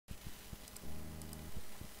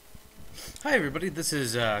Hi everybody, this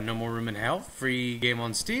is No More Room in Hell, free game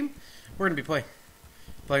on Steam. We're going to be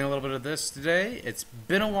playing a little bit of this today. It's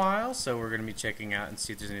been a while, so we're going to be checking out and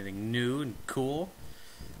see if there's anything new and cool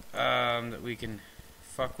that we can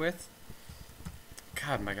fuck with.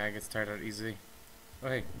 God, my guy gets tired out easily. Oh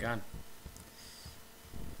hey, gone.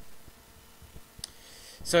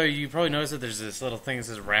 So you probably noticed that there's this little thing that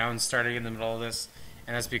says round starting in the middle of this,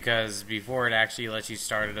 and that's because before it actually lets you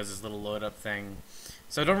start, it does this little load up thing.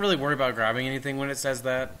 So don't really worry about grabbing anything when it says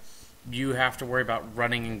that. You have to worry about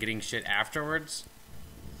running and getting shit afterwards.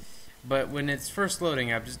 But when it's first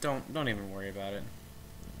loading up, just don't even worry about it.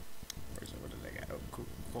 Where's it? What did I get? Oh,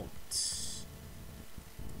 cool.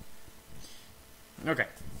 Okay.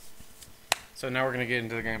 So now we're gonna get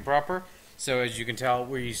into the game proper. So as you can tell,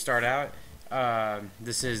 where you start out,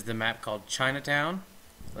 this is the map called Chinatown.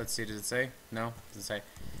 Let's see, does it say? No, it doesn't say.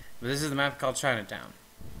 But this is the map called Chinatown.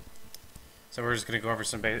 So we're just gonna go over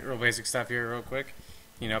some real basic stuff here, real quick.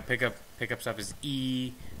 You know, pick up stuff is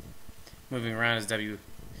E. Moving around is W.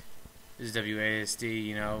 Is WASD.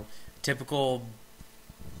 You know, typical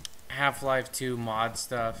Half-Life 2 mod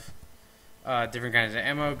stuff. Different kinds of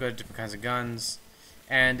ammo, go to different kinds of guns,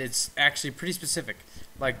 and it's actually pretty specific.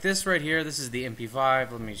 Like this right here, this is the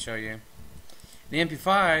MP5. Let me show you. The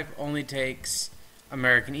MP5 only takes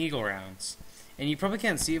American Eagle rounds, and you probably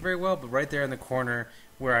can't see it very well, but right there in the corner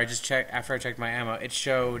where I just checked, after I checked my ammo, it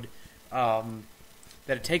showed that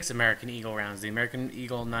it takes American Eagle rounds, the American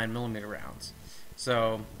Eagle 9mm rounds.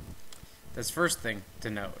 So that's first thing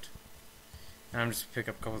to note. And I'm just pick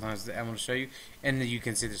up a couple times the ammo to show you, and then you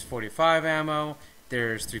can see there's 45 ammo,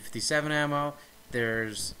 there's 357 ammo,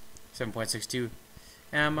 there's 7.62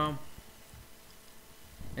 ammo,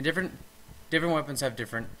 and different weapons have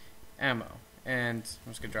different ammo. And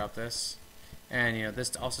I'm just gonna drop this, and you know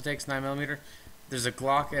this also takes 9mm. There's a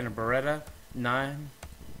Glock and a Beretta 9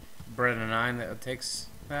 that takes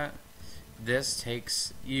that. This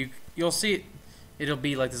takes you'll see it. It'll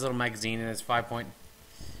be like this little magazine, and it's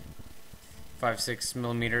 5.56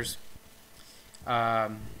 millimeters.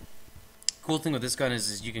 Cool thing with this gun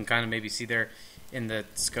is you can kind of maybe see there in the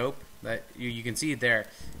scope that you can see it there,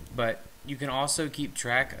 but you can also keep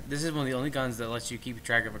track. This is one of the only guns that lets you keep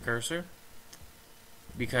track of a cursor,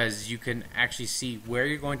 because you can actually see where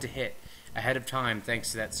you're going to hit ahead of time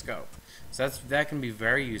thanks to that scope. So that can be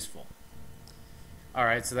very useful. All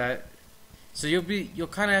right, so you'll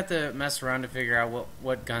kind of have to mess around to figure out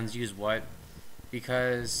what guns use what,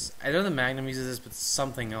 because I know the Magnum uses this, but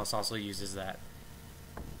something else also uses that.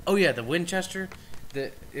 Oh yeah, the Winchester,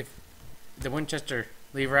 the Winchester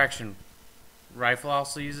lever action rifle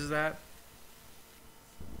also uses that.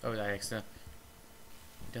 Oh, I accidentally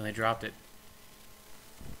dropped it.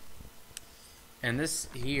 And this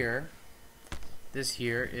here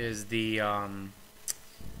is the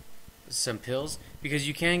some pills, because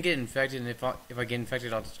you can get infected, and if I get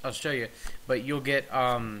infected, I'll show you. But you'll get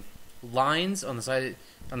lines on the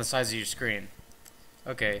sides of your screen.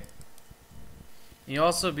 Okay. And you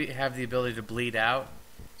also have the ability to bleed out,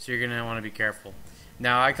 so you're gonna want to be careful.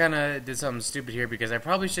 Now I kind of did something stupid here, because I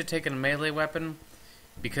probably should have taken a melee weapon,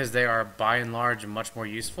 because they are by and large much more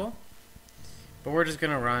useful. But we're just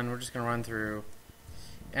gonna run through.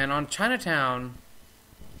 And on Chinatown,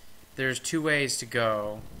 there's two ways to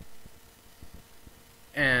go.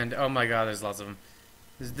 And oh my god, there's lots of them.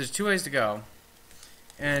 There's two ways to go.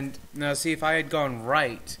 And now see, if I had gone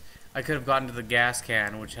right, I could have gotten to the gas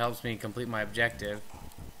can, which helps me complete my objective.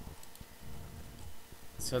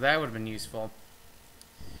 So that would have been useful.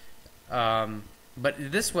 But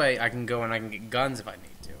this way I can go and I can get guns if I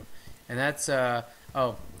need to. And that's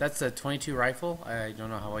that's a 22 rifle. I don't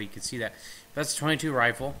know how well you can see that. That's a 22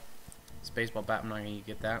 rifle. It's a baseball bat. I'm not going to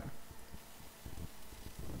get that.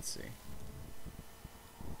 Let's see.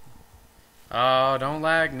 Oh, don't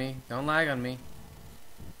lag me. Don't lag on me.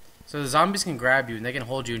 So the zombies can grab you, and they can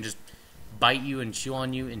hold you and just bite you and chew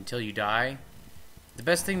on you until you die. The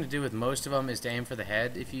best thing to do with most of them is to aim for the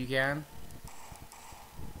head if you can.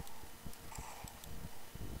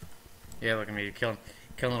 Yeah, look at me, killing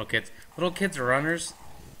little kids. Little kids are runners.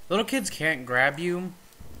 Little kids can't grab you,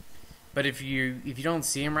 but if you don't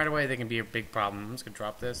see them right away, they can be a big problem. I'm just gonna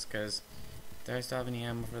drop this, because do I still have any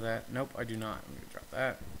ammo for that? Nope, I do not. I'm gonna drop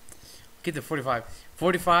that. Get the 45.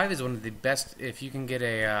 45 is one of the best. If you can get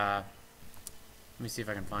a, let me see if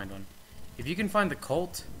I can find one. If you can find the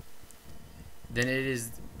Colt, then it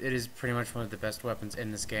is pretty much one of the best weapons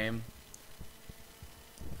in this game.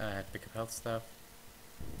 I have to pick up health stuff.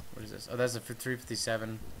 What is this? Oh, that's a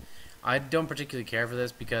 357. I don't particularly care for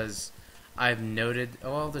this, because I've noted...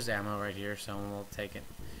 Oh, well, there's ammo right here, so we'll take it.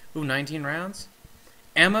 Ooh, 19 rounds?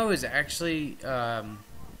 Ammo is actually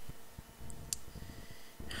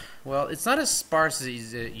Well, it's not as sparse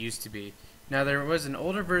as it used to be. Now, there was an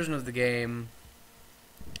older version of the game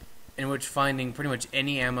in which finding pretty much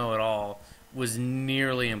any ammo at all was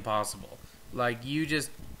nearly impossible. Like, you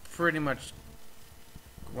just pretty much...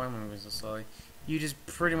 Why am I moving so slowly? You just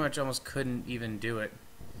pretty much almost couldn't even do it.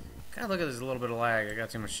 God, look at this, a little bit of lag. I got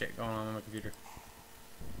too much shit going on my computer.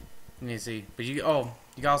 You need to see. But you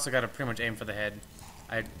also got to pretty much aim for the head.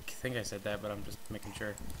 I think I said that, but I'm just making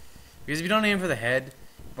sure. Because if you don't aim for the head,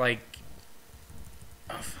 like...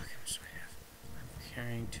 Oh, fuck, how much do I have? I'm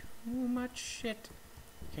carrying too much shit.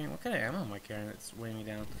 What kind of ammo am I carrying that's weighing me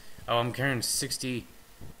down? Oh, I'm carrying 60...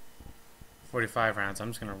 45 rounds. I'm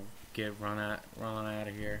just going to run out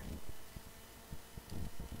of here.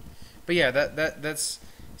 But yeah, that's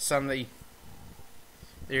something that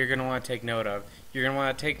you're going to want to take note of. You're going to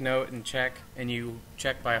want to take note and check, and you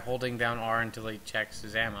check by holding down R until he checks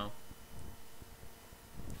his ammo.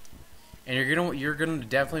 And you're gonna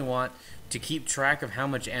definitely want to keep track of how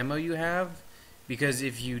much ammo you have, because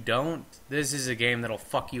if you don't, this is a game that'll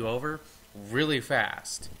fuck you over really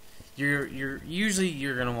fast. You're usually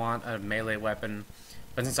gonna want a melee weapon,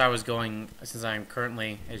 but since I'm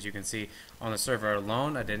currently, as you can see, on the server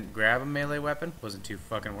alone, I didn't grab a melee weapon. Wasn't too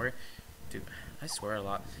fucking worried. Dude, I swear a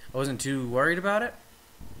lot. I wasn't too worried about it.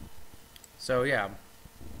 So yeah.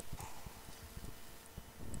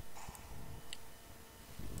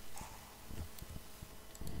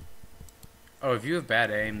 Oh, if you have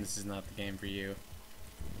bad aim, this is not the game for you.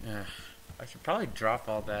 I should probably drop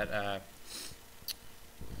all that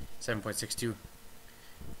 7.62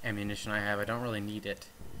 ammunition I have. I don't really need it,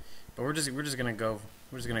 but we're just gonna go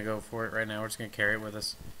for it right now. We're just gonna carry it with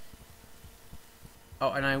us.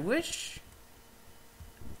 Oh, and I wish.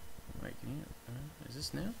 Wait, can you? Is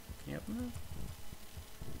this new? Can you open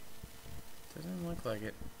that? Doesn't look like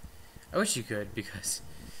it. I wish you could, because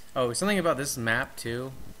something about this map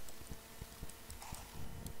too.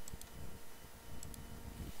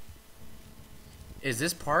 Is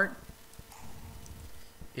this part,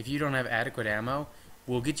 if you don't have adequate ammo,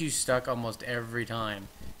 will get you stuck almost every time.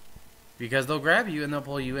 Because they'll grab you and they'll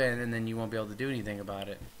pull you in, and then you won't be able to do anything about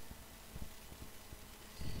it.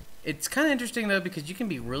 It's kind of interesting, though, because you can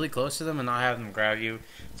be really close to them and not have them grab you.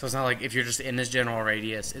 So it's not like if you're just in this general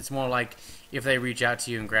radius. It's more like if they reach out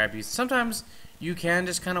to you and grab you. Sometimes you can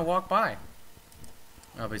just kind of walk by.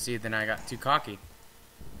 Oh, but see, then I got too cocky.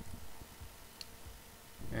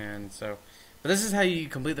 And so... But this is how you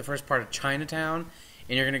complete the first part of Chinatown,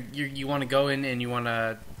 and you want to go in and you want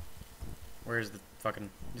to, where's the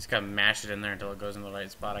fucking, just gotta mash it in there until it goes in the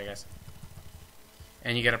right spot, I guess.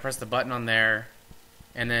 And you gotta press the button on there,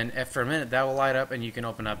 and then after a minute that will light up and you can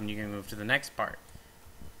open up and you can move to the next part.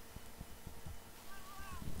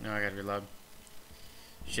 No, I gotta reload.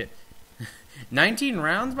 Shit. 19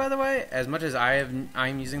 rounds, by the way, as much as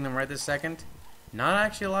I'm using them right this second, not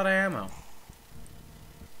actually a lot of ammo.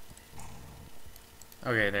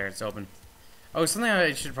 Okay, there, it's open. Oh, something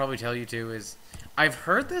I should probably tell you too is, I've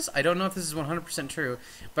heard this, I don't know if this is 100% true,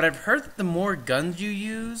 but I've heard that the more guns you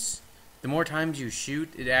use, the more times you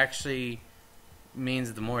shoot, it actually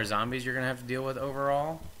means the more zombies you're going to have to deal with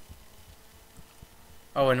overall.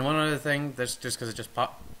 Oh, and one other thing, that's just because it just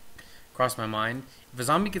crossed my mind. If a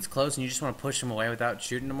zombie gets close and you just want to push him away without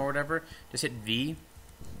shooting him or whatever, just hit V,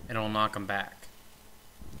 and it'll knock him back.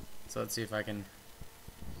 So let's see if I can...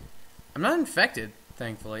 I'm not infected,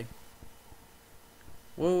 thankfully.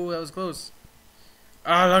 Whoa, that was close.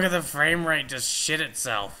 Oh, look at the frame rate just shit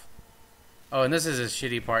itself. Oh, and this is a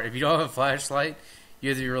shitty part. If you don't have a flashlight, you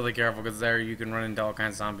have to be really careful, because there you can run into all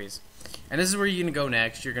kinds of zombies. And this is where you're going to go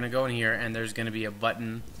next. You're going to go in here, and there's going to be a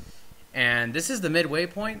button. And this is the midway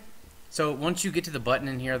point. So once you get to the button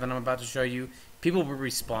in here that I'm about to show you, people will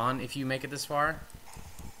respawn if you make it this far.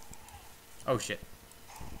 Oh, shit.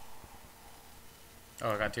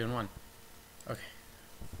 Oh, I got 2 in 1. Okay.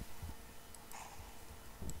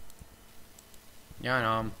 Yeah, I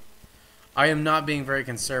know. I am not being very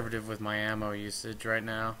conservative with my ammo usage right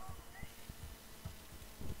now.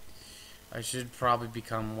 I should probably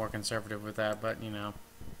become more conservative with that, but, you know.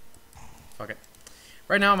 Fuck it.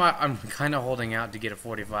 Right now, I'm kind of holding out to get a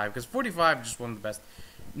 45, because 45 is just one of the best.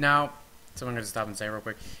 Now, so I'm going to stop and say real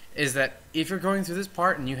quick, is that if you're going through this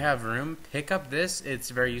part and you have room, pick up this. It's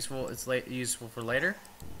very useful. It's useful for later.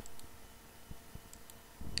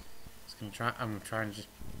 I'm trying to just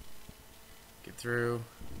get through.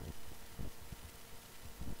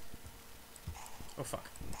 Oh, fuck.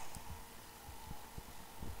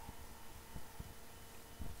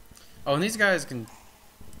 Oh, and these guys can...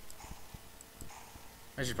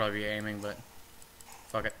 I should probably be aiming, but...